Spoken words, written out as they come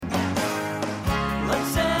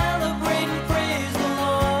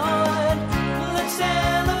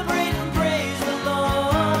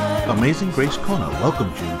Amazing Grace Kona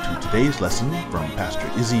welcomes you to today's lesson from Pastor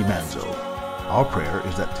Izzy Manzo. Our prayer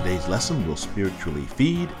is that today's lesson will spiritually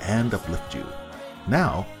feed and uplift you.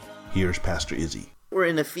 Now, here's Pastor Izzy. We're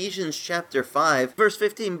in Ephesians chapter 5, verse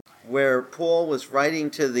 15, where Paul was writing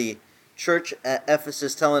to the church at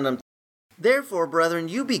Ephesus, telling them, "Therefore, brethren,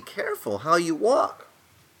 you be careful how you walk.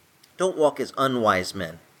 Don't walk as unwise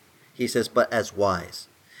men," he says, "but as wise.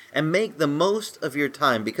 And make the most of your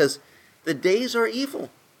time, because the days are evil."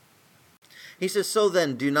 He says, "So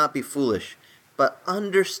then, do not be foolish, but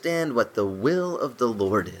understand what the will of the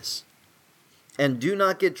Lord is. And do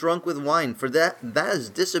not get drunk with wine, for that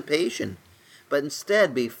is dissipation. But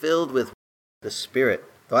instead be filled with the Spirit,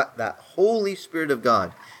 that Holy Spirit of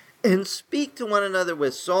God. And speak to one another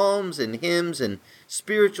with psalms and hymns and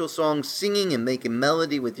spiritual songs, singing and making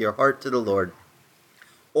melody with your heart to the Lord,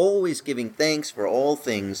 always giving thanks for all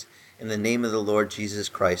things in the name of the Lord Jesus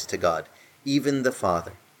Christ to God, even the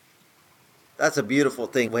Father." That's a beautiful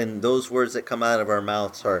thing when those words that come out of our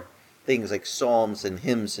mouths are things like psalms and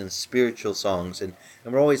hymns and spiritual songs, and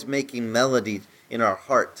we're always making melody in our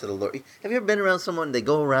heart to the Lord. Have you ever been around someone, they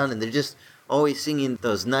go around and they're just always singing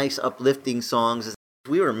those nice uplifting songs?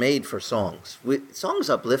 We were made for songs. Songs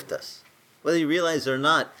uplift us. Whether you realize it or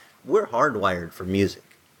not, we're hardwired for music.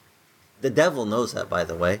 The devil knows that, by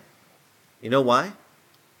the way. You know why?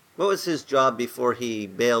 What was his job before he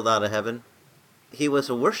bailed out of heaven? He was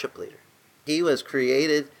a worship leader. He was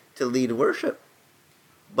created to lead worship.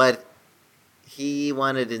 But he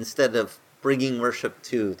wanted, instead of bringing worship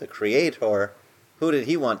to the Creator, who did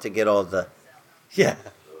he want to get all the... Yeah,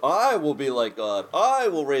 I will be like God. I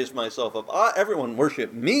will raise myself up. Everyone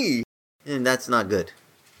worship me. And that's not good.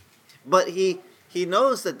 But he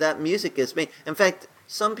knows that music is made. In fact,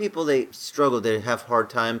 some people, they struggle. They have hard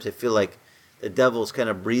times. They feel like the devil's kind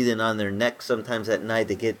of breathing on their neck sometimes at night.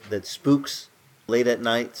 They get the spooks late at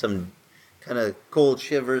night, some kind of cold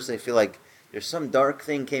shivers. They feel like there's some dark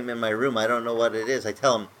thing came in my room. I don't know what it is. I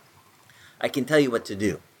tell them, I can tell you what to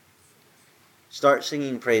do. Start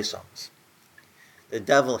singing praise songs. The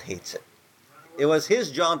devil hates it. It was his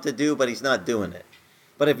job to do, but he's not doing it.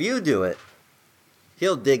 But if you do it,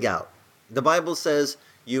 he'll dig out. The Bible says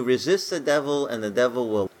you resist the devil and the devil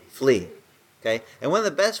will flee. Okay? And one of the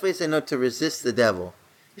best ways I know to resist the devil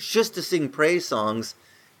is just to sing praise songs,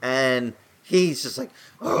 and he's just like,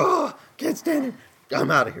 "Oh, can't stand it.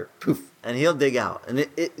 I'm out of here." Poof. And he'll dig out. And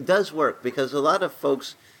it does work, because a lot of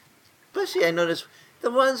folks, especially I notice,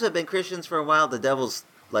 the ones that have been Christians for a while, the devil's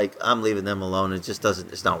like, I'm leaving them alone.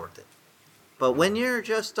 It's not worth it. But when you're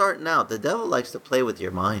just starting out, the devil likes to play with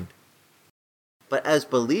your mind. But as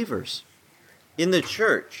believers in the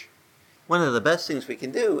church, one of the best things we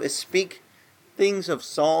can do is speak things of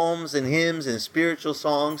psalms and hymns and spiritual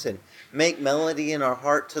songs and make melody in our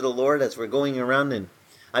heart to the Lord as we're going around. And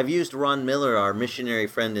I've used Ron Miller, our missionary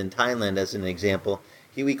friend in Thailand, as an example.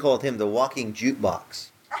 We called him the walking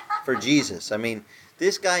jukebox for Jesus. I mean,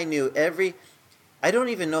 this guy knew I don't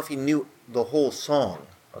even know if he knew the whole song,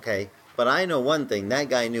 okay? But I know one thing, that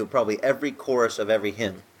guy knew probably every chorus of every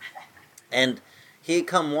hymn. And he'd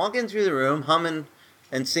come walking through the room, humming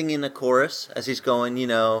and singing a chorus as he's going,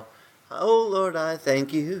 "Oh Lord, I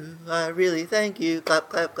thank you, I really thank you, clap,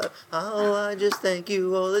 clap, clap. Oh, I just thank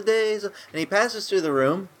you all the days." And he passes through the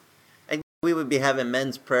room, and we would be having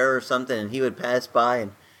men's prayer or something, and he would pass by,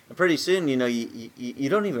 and pretty soon, you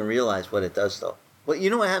don't even realize what it does, though. Well, you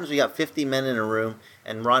know what happens when you got 50 men in a room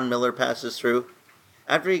and Ron Miller passes through?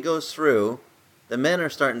 After he goes through, the men are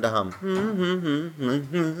starting to hum.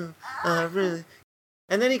 I really...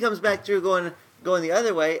 And then he comes back through going the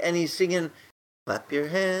other way, and he's singing, "Clap your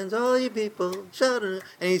hands, all you people, shout it."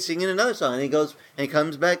 And he's singing another song. And he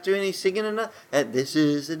comes back through and he's singing another. And this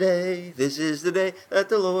is the day that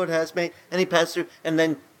the Lord has made. And he passes through, and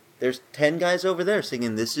then there's 10 guys over there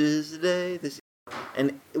singing, "This is the day,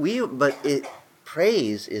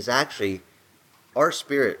 praise is actually, our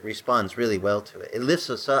spirit responds really well to it. It lifts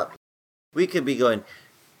us up. We could be going,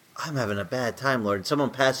 "I'm having a bad time, Lord." Someone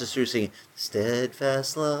passes through singing,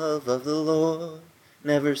 "Steadfast love of the Lord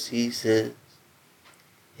never ceases.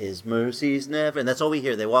 His mercies never..." And that's all we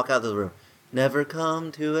hear. They walk out of the room. "Never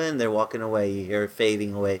come to an..." They're walking away. You hear it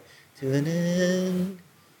fading away. "To an end."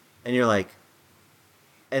 And you're like...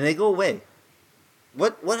 And they go away.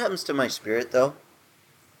 What happens to my spirit, though?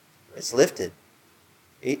 It's lifted.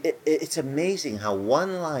 It's amazing how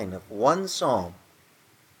one line of one psalm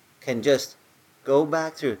can just go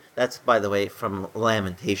back through. That's, by the way, from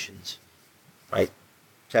Lamentations, right?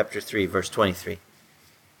 Chapter 3, verse 23.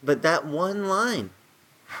 But that one line,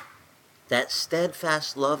 that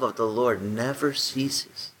steadfast love of the Lord never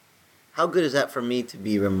ceases. How good is that for me to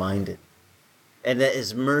be reminded? And that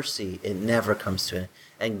his mercy, it never comes to an end.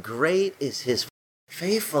 And great is his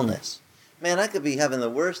faithfulness. Man, I could be having the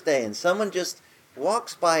worst day and someone just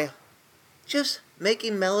walks by, just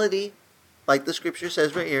making melody, like the scripture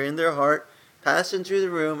says right here, in their heart, passing through the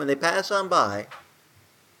room, and they pass on by.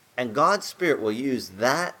 And God's Spirit will use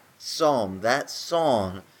that psalm, that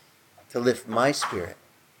song, to lift my spirit.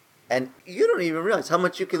 And you don't even realize how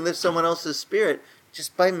much you can lift someone else's spirit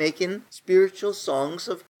just by making spiritual songs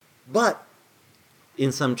of. But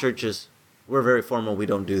in some churches, we're very formal. We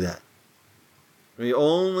don't do that. We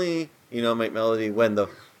only, make melody when the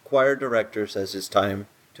choir director says it's time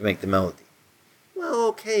to make the melody. Well,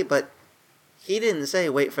 okay, but he didn't say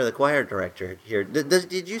wait for the choir director here.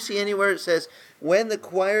 Did you see anywhere it says when the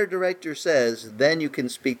choir director says, then you can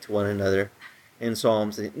speak to one another in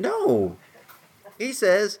Psalms? No. He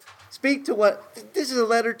says, speak to what? This is a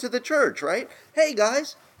letter to the church, right? Hey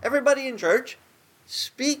guys, everybody in church,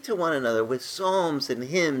 speak to one another with psalms and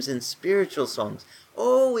hymns and spiritual songs,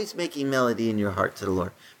 always making melody in your heart to the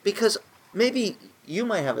Lord. Because maybe you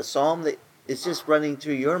might have a psalm that is just running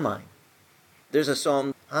through your mind. There's a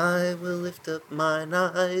psalm, I will lift up mine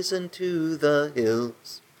eyes unto the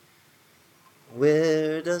hills.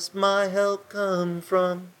 Where does my help come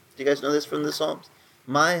from? Do you guys know this from the Psalms?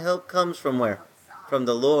 My help comes from where? From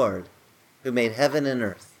the Lord, who made heaven and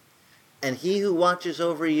earth. And he who watches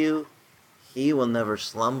over you, he will never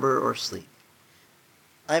slumber or sleep.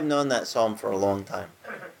 I've known that psalm for a long time.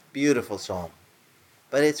 Beautiful psalm.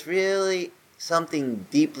 But it's really something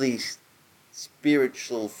deeply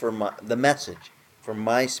spiritual for the message, for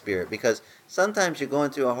my spirit. Because sometimes you're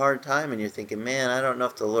going through a hard time and you're thinking, man, I don't know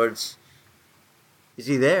if the Lord's, is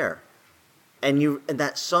he there? And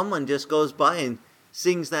that someone just goes by and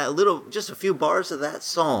sings just a few bars of that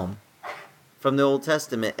psalm from the Old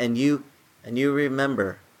Testament, and you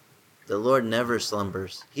remember, the Lord never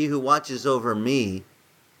slumbers. He who watches over me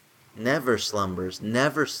never slumbers,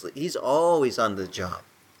 never sleeps. He's always on the job.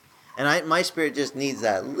 And my spirit just needs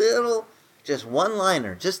that little, just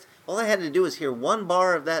one-liner. Just all I had to do was hear one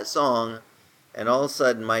bar of that song, and all of a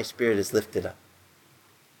sudden my spirit is lifted up.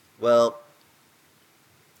 Well,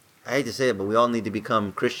 I hate to say it, but we all need to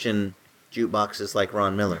become Christian jukeboxes like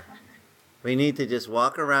Ron Miller. We need to just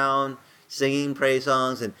walk around singing praise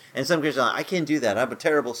songs, and some Christians, I can't do that. I'm a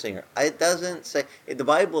terrible singer. It doesn't say, in the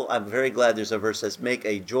Bible, I'm very glad there's a verse that says, make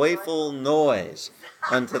a joyful noise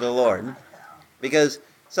unto the Lord. Because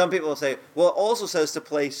some people will say, well, it also says to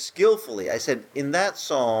play skillfully. I said, in that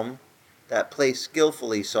psalm, that play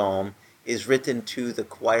skillfully psalm is written to the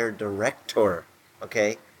choir director,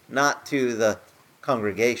 okay? Not to the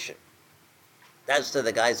congregation. That's to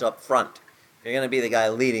the guys up front. If you're going to be the guy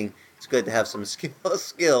leading, it's good to have some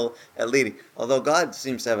skill at leading. Although God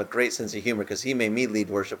seems to have a great sense of humor, because he made me lead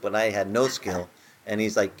worship when I had no skill. And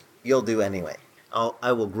he's like, you'll do anyway.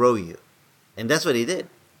 I will grow you. And that's what he did.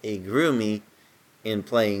 He grew me in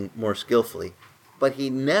playing more skillfully. But he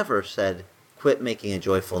never said, quit making a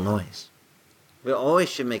joyful noise. We always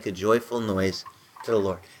should make a joyful noise to the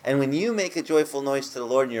Lord. And when you make a joyful noise to the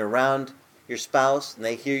Lord and you're around your spouse and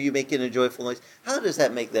they hear you making a joyful noise, how does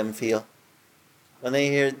that make them feel? When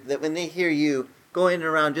they hear you going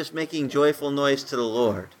around just making joyful noise to the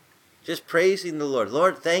Lord, just praising the Lord.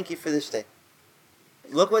 Lord, thank you for this day.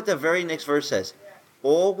 Look what the very next verse says.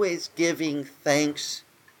 Always giving thanks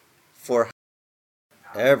for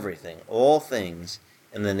everything, all things,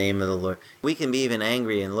 in the name of the Lord. We can be even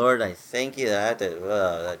angry, and Lord, I thank you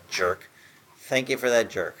that jerk. Thank you for that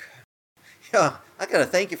jerk. Yeah, I gotta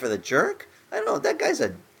thank you for the jerk? I don't know, that guy's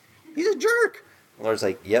he's a jerk. The Lord's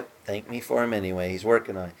like, yep, thank me for him anyway. He's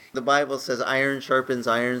working on it. The Bible says iron sharpens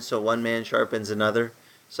iron, so one man sharpens another.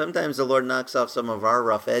 Sometimes the Lord knocks off some of our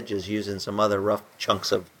rough edges using some other rough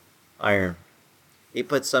chunks of iron. He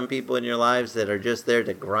puts some people in your lives that are just there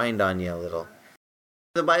to grind on you a little.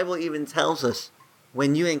 The Bible even tells us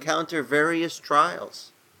when you encounter various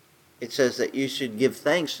trials, it says that you should give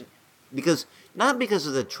thanks, not because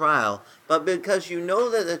of the trial, but because you know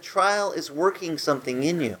that the trial is working something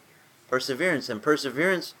in you. Perseverance. And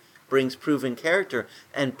perseverance brings proven character.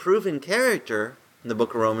 And proven character, in the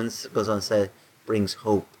book of Romans, goes on to say, brings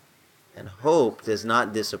hope. And hope does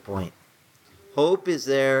not disappoint. Hope is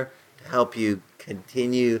there to help you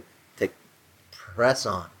continue to press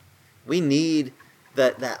on. We need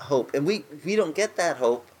that hope. And we don't get that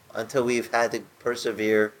hope until we've had to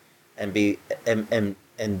persevere and be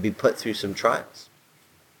put through some trials.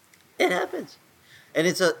 It happens. And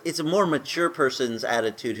it's a more mature person's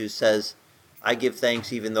attitude who says, I give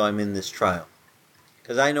thanks even though I'm in this trial.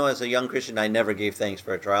 Because I know as a young Christian, I never gave thanks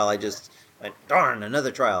for a trial. I just went, darn,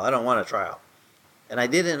 another trial. I don't want a trial. And I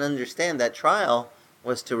didn't understand that trial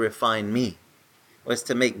was to refine me. was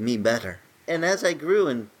to make me better. And as I grew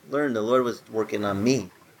and learned, the Lord was working on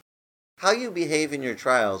me. How you behave in your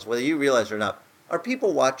trials, whether you realize or not, are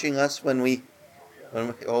people watching us when we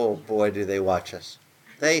oh boy, do they watch us.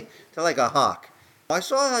 They're like a hawk. I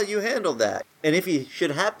saw how you handled that. And if you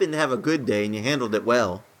should happen to have a good day and you handled it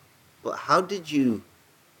well, but how did you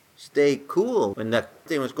stay cool when that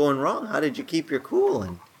thing was going wrong? How did you keep your cool?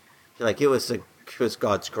 And you're like, it was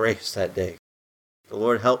God's grace that day. The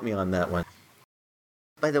Lord helped me on that one.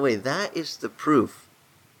 By the way, that is the proof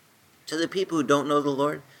to the people who don't know the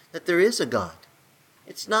Lord that there is a God.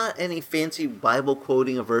 It's not any fancy Bible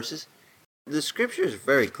quoting of verses. The scripture is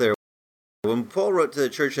very clear. When Paul wrote to the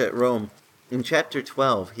church at Rome, in chapter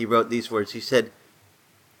 12, he wrote these words. He said,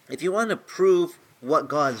 if you want to prove what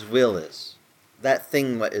God's will is, that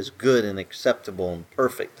thing what is good and acceptable and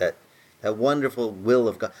perfect, that wonderful will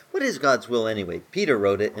of God. What is God's will anyway? Peter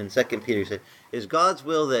wrote it in 2 Peter. He said, is God's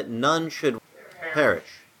will that none should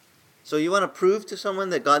perish. So you want to prove to someone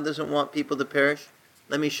that God doesn't want people to perish?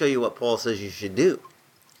 Let me show you what Paul says you should do.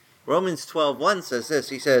 Romans 12:1 says this.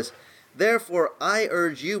 He says, therefore I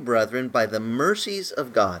urge you, brethren, by the mercies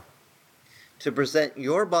of God, to present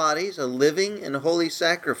your bodies a living and holy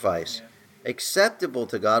sacrifice, acceptable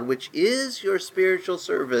to God, which is your spiritual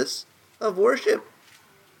service of worship.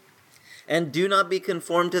 And do not be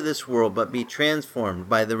conformed to this world, but be transformed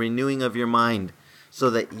by the renewing of your mind, so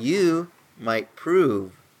that you might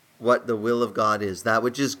prove what the will of God is, that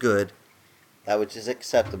which is good, that which is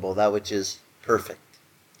acceptable, that which is perfect.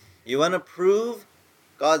 You want to prove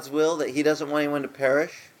God's will, that he doesn't want anyone to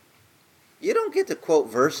perish? You don't get to quote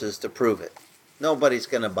verses to prove it. Nobody's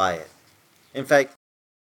going to buy it. In fact,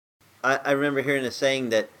 I remember hearing a saying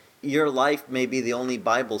that your life may be the only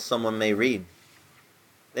Bible someone may read.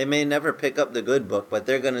 They may never pick up the good book, but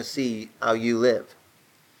they're going to see how you live.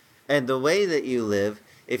 And the way that you live,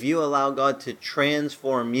 if you allow God to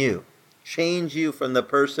transform you, change you from the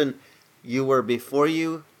person you were before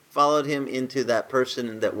you followed him into that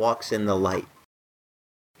person that walks in the light,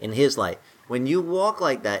 in his light. When you walk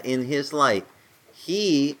like that in his light,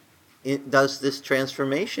 he does this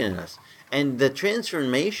transformation in us. And the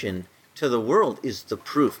transformation to the world is the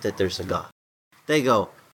proof that there's a God. They go,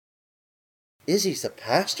 Izzy's a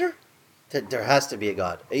pastor? There has to be a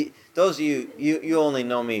God. Those of you only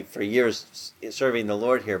know me for years serving the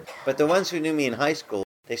Lord here. But the ones who knew me in high school,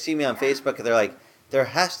 they see me on Facebook and they're like, there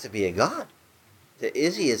has to be a God.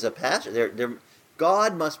 Izzy is a pastor.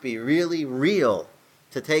 God must be really real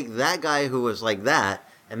to take that guy who was like that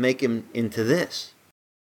and make him into this.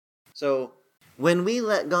 So when we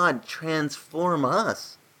let God transform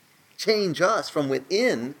us, change us from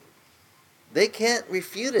within, they can't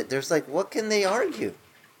refute it. There's like, what can they argue?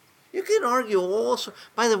 You can argue all sorts.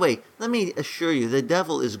 By the way, let me assure you, the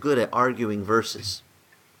devil is good at arguing verses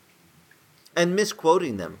and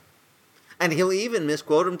misquoting them. And he'll even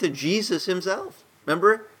misquote them to Jesus himself.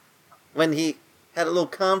 Remember when he had a little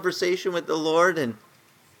conversation with the Lord and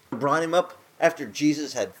brought him up after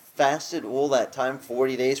Jesus had fasted all that time,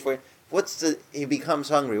 40 days for him? He becomes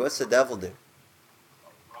hungry. What's the devil do?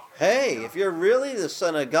 Hey, if you're really the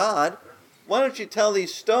Son of God, why don't you tell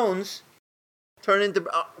these stones turn into...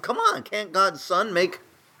 come on, can't God's Son make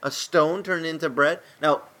a stone turn into bread?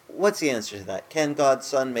 Now, what's the answer to that? Can God's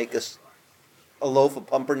Son make a loaf of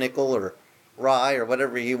pumpernickel or rye or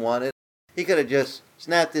whatever he wanted? He could have just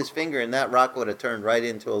snapped his finger and that rock would have turned right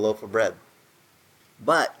into a loaf of bread.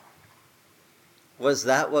 But was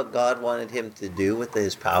that what God wanted him to do with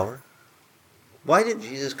his power? Why did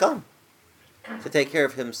Jesus come? To take care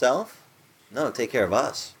of himself? No, take care of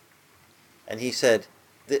us. And he said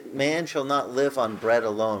that man shall not live on bread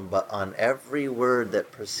alone, but on every word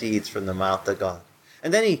that proceeds from the mouth of God.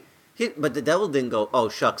 And then but the devil didn't go, oh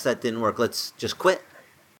shucks, that didn't work, let's just quit.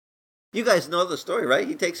 You guys know the story, right?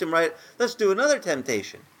 He takes him right, let's do another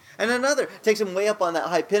temptation. And another, takes him way up on that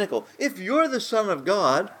high pinnacle. If you're the Son of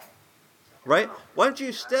God, right, why don't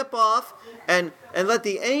you step off and let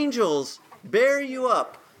the angels bear you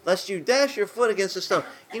up, lest you dash your foot against a stone.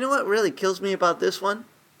 You know what really kills me about this one?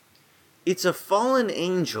 It's a fallen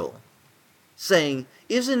angel saying,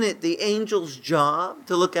 isn't it the angel's job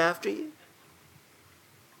to look after you?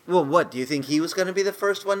 Well, what, do you think he was going to be the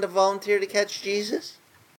first one to volunteer to catch Jesus?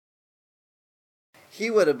 He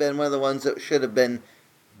would have been one of the ones that should have been,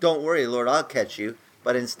 don't worry, Lord, I'll catch you.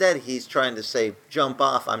 But instead, he's trying to say, jump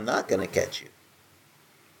off, I'm not going to catch you.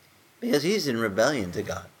 Because he's in rebellion to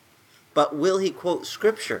God. But will he quote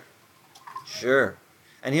Scripture? Sure.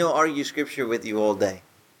 And he'll argue Scripture with you all day.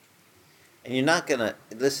 And you're not going to...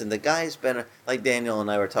 Listen, the guy's been... Like Daniel and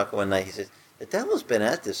I were talking one night. He says, the devil's been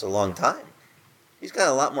at this a long time. He's got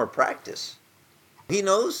a lot more practice. He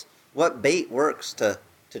knows what bait works to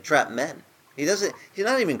trap men. He's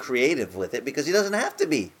not even creative with it because he doesn't have to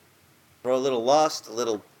be. Throw a little lust, a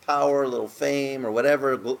little power, a little fame, or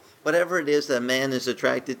whatever it is that man is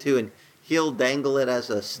attracted to, and he'll dangle it as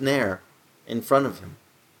a snare in front of him.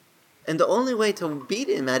 And the only way to beat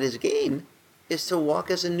him at his game is to walk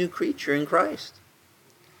as a new creature in Christ.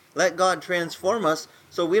 Let God transform us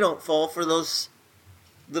so we don't fall for those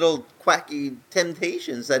little quacky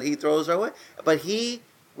temptations that he throws our way. But he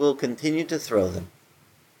will continue to throw them.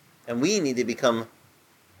 And we need to become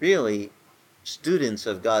really students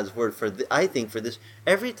of God's word I think for this.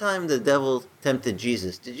 Every time the devil tempted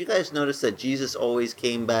Jesus, did you guys notice that Jesus always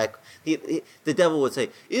came back? The devil would say,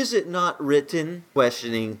 "Is it not written?"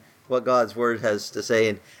 questioning what God's word has to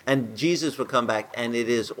say. And Jesus would come back, "And it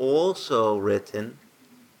is also written."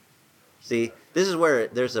 See, this is where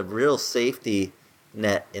there's a real safety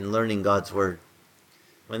net in learning God's word.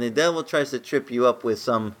 When the devil tries to trip you up with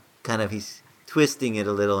some kind of, he's twisting it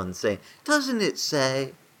a little and saying, "Doesn't it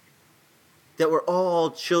say that we're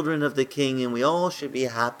all children of the King and we all should be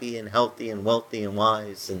happy and healthy and wealthy and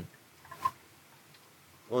wise?" And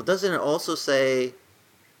well, doesn't it also say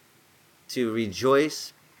to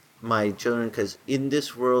rejoice, my children, because in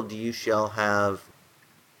this world you shall have,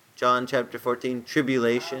 John chapter 14,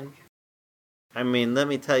 tribulation? I mean, let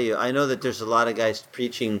me tell you, I know that there's a lot of guys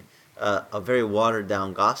preaching a very watered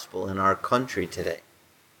down gospel in our country today,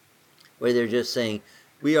 where they're just saying,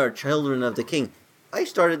 we are children of the King. I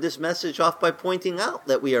started this message off by pointing out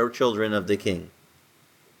that we are children of the King.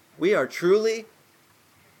 We are truly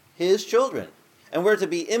his children, and we're to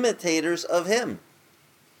be imitators of him.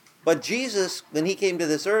 But Jesus, when he came to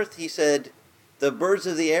this earth, he said, the birds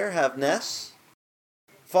of the air have nests,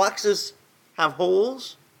 foxes have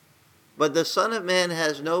holes, but the Son of Man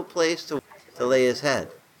has no place to lay his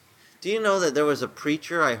head. Do you know that there was a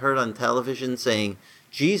preacher I heard on television saying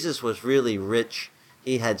Jesus was really rich?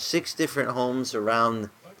 He had 6 different homes around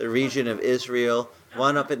the region of Israel,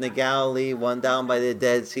 one up in the Galilee, one down by the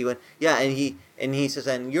Dead Sea. And he says,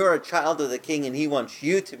 and you're a child of the King, and he wants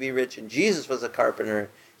you to be rich. And Jesus was a carpenter.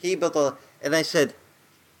 He built all. And I said,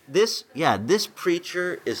 this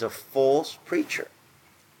preacher is a false preacher.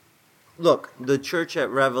 Look, the church at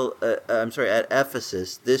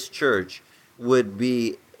Ephesus, this church would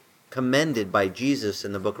be commended by Jesus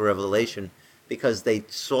in the book of Revelation because they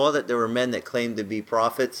saw that there were men that claimed to be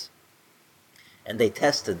prophets, and they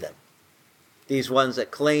tested them. These ones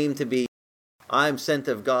that claim to be, I'm sent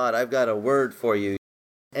of God, I've got a word for you.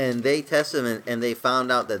 And they tested them, and they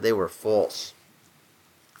found out that they were false.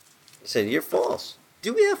 He said, you're false.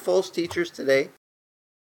 Do we have false teachers today?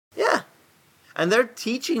 Yeah. And they're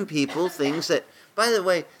teaching people things that, by the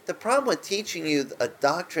way, the problem with teaching you a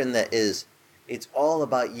doctrine that is, it's all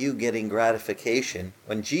about you getting gratification.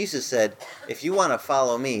 When Jesus said, if you want to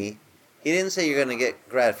follow me, he didn't say you're going to get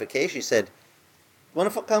gratification. He said,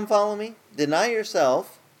 want to come follow me? Deny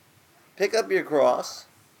yourself, pick up your cross,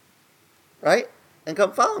 right? And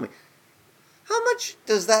come follow me. How much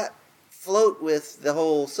does that float with the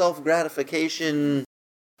whole self-gratification?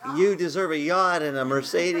 You deserve a yacht and a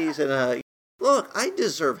Mercedes and a... Look, I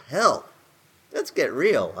deserve hell. Let's get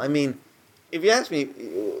real. I mean, if you ask me,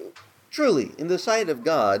 truly, in the sight of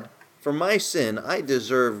God, for my sin, I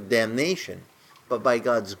deserve damnation. But by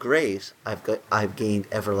God's grace, I've gained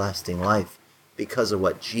everlasting life because of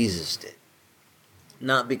what Jesus did.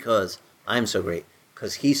 Not because I'm so great,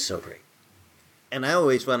 because he's so great. And I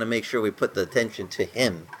always want to make sure we put the attention to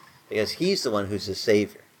him, because he's the one who's the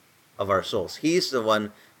Savior of our souls. He's the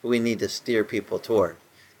one who we need to steer people toward.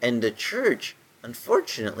 And the church,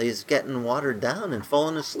 unfortunately, is getting watered down and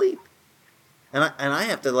falling asleep. And I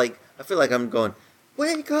have to, I feel like I'm going,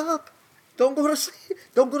 wake up! Don't go to sleep.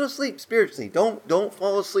 Don't go to sleep spiritually. Don't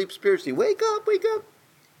fall asleep spiritually. Wake up, wake up.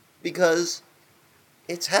 Because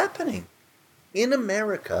it's happening. In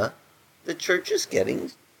America, the church is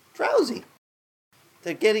getting drowsy.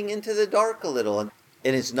 They're getting into the dark a little, and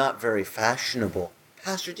it's not very fashionable.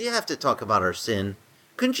 Pastor, do you have to talk about our sin?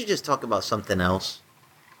 Couldn't you just talk about something else?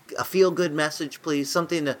 A feel-good message, please.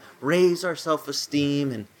 Something to raise our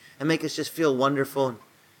self-esteem and make us just feel wonderful.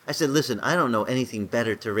 I said, listen, I don't know anything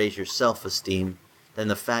better to raise your self-esteem than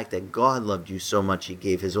the fact that God loved you so much he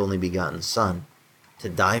gave his only begotten Son to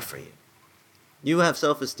die for you. You have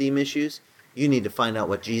self-esteem issues? You need to find out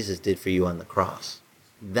what Jesus did for you on the cross.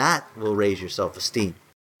 That will raise your self-esteem.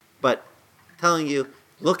 But telling you,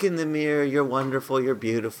 look in the mirror, you're wonderful, you're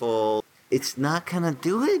beautiful, it's not going to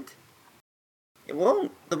do it. It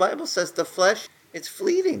won't. The Bible says the flesh, it's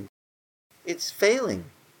fleeting. It's failing.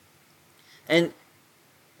 And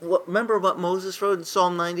remember what Moses wrote in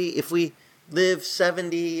Psalm 90? If we live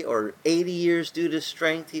 70 or 80 years due to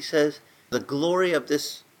strength, he says, the glory of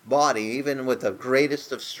this body, even with the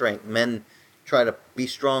greatest of strength, men try to be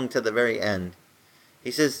strong to the very end.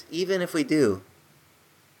 He says, even if we do,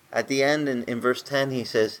 at the end in verse 10, he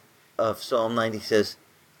says, of Psalm 90, he says,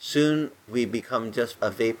 soon we become just a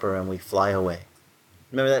vapor and we fly away.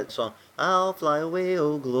 Remember that song? I'll fly away,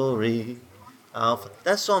 oh glory.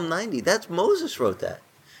 That's Psalm 90. That's Moses wrote that.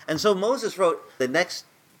 And so Moses wrote the next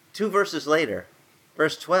 2 verses later,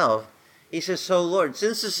 verse 12, he says, so Lord,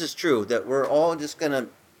 since this is true, that we're all just going to,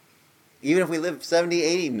 even if we live 70,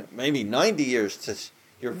 80, maybe 90 years,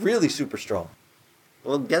 you're really super strong.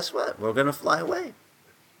 Well, guess what? We're going to fly away.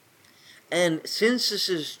 And since this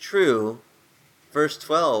is true, verse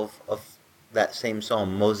 12 of that same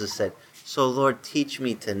psalm, Moses said, so Lord, teach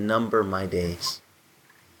me to number my days,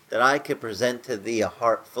 that I could present to thee a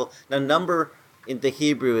heart full. Now, number in the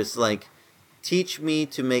Hebrew is like, teach me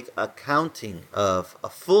to make a counting of a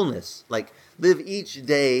fullness, like live each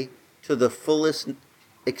day to the fullest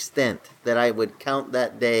extent, that I would count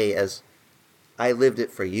that day as I lived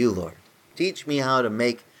it for you, Lord. Teach me how to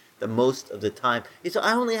make the most of the time. He said,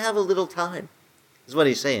 I only have a little time, is what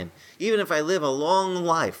he's saying. Even if I live a long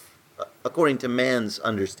life, according to man's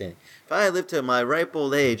understanding, if I live to my ripe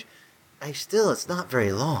old age, it's not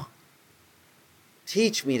very long.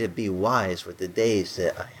 Teach me to be wise with the days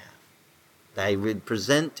that I have, that I would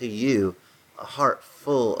present to you a heart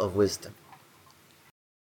full of wisdom.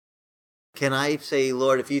 Can I say,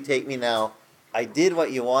 Lord, if you take me now, I did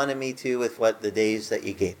what you wanted me to with what the days that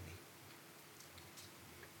you gave me.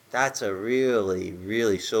 That's a really,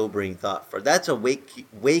 really sobering thought. That's a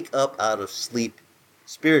wake up out of sleep,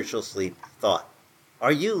 spiritual sleep thought.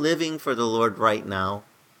 Are you living for the Lord right now,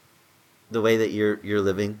 the way that you're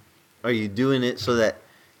living? Are you doing it so that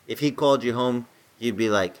if he called you home, you'd be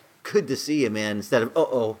like, good to see you, man, instead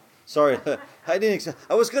of, sorry,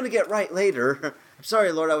 I was going to get right later. I'm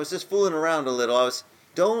sorry, Lord, I was just fooling around a little.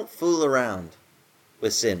 Don't fool around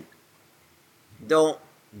with sin. Do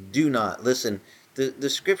not. Listen, the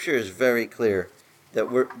scripture is very clear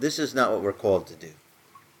that this is not what we're called to do.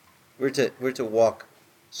 We're to walk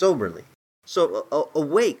soberly. So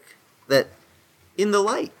awake, that in the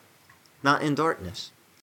light, not in darkness.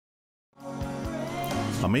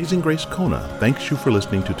 Amazing Grace Kona thanks you for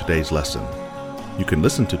listening to today's lesson. You can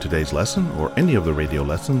listen to today's lesson or any of the radio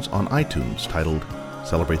lessons on iTunes titled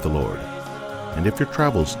Celebrate the Lord. And if your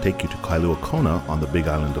travels take you to Kailua Kona on the Big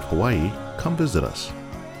Island of Hawaii, come visit us.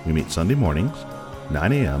 We meet Sunday mornings,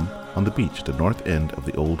 9 a.m. on the beach at the north end of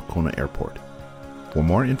the old Kona Airport. For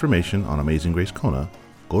more information on Amazing Grace Kona,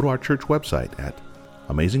 go to our church website at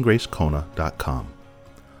amazinggracekona.com.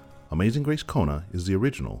 Amazing Grace Kona is the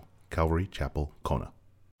original Calvary Chapel Kona.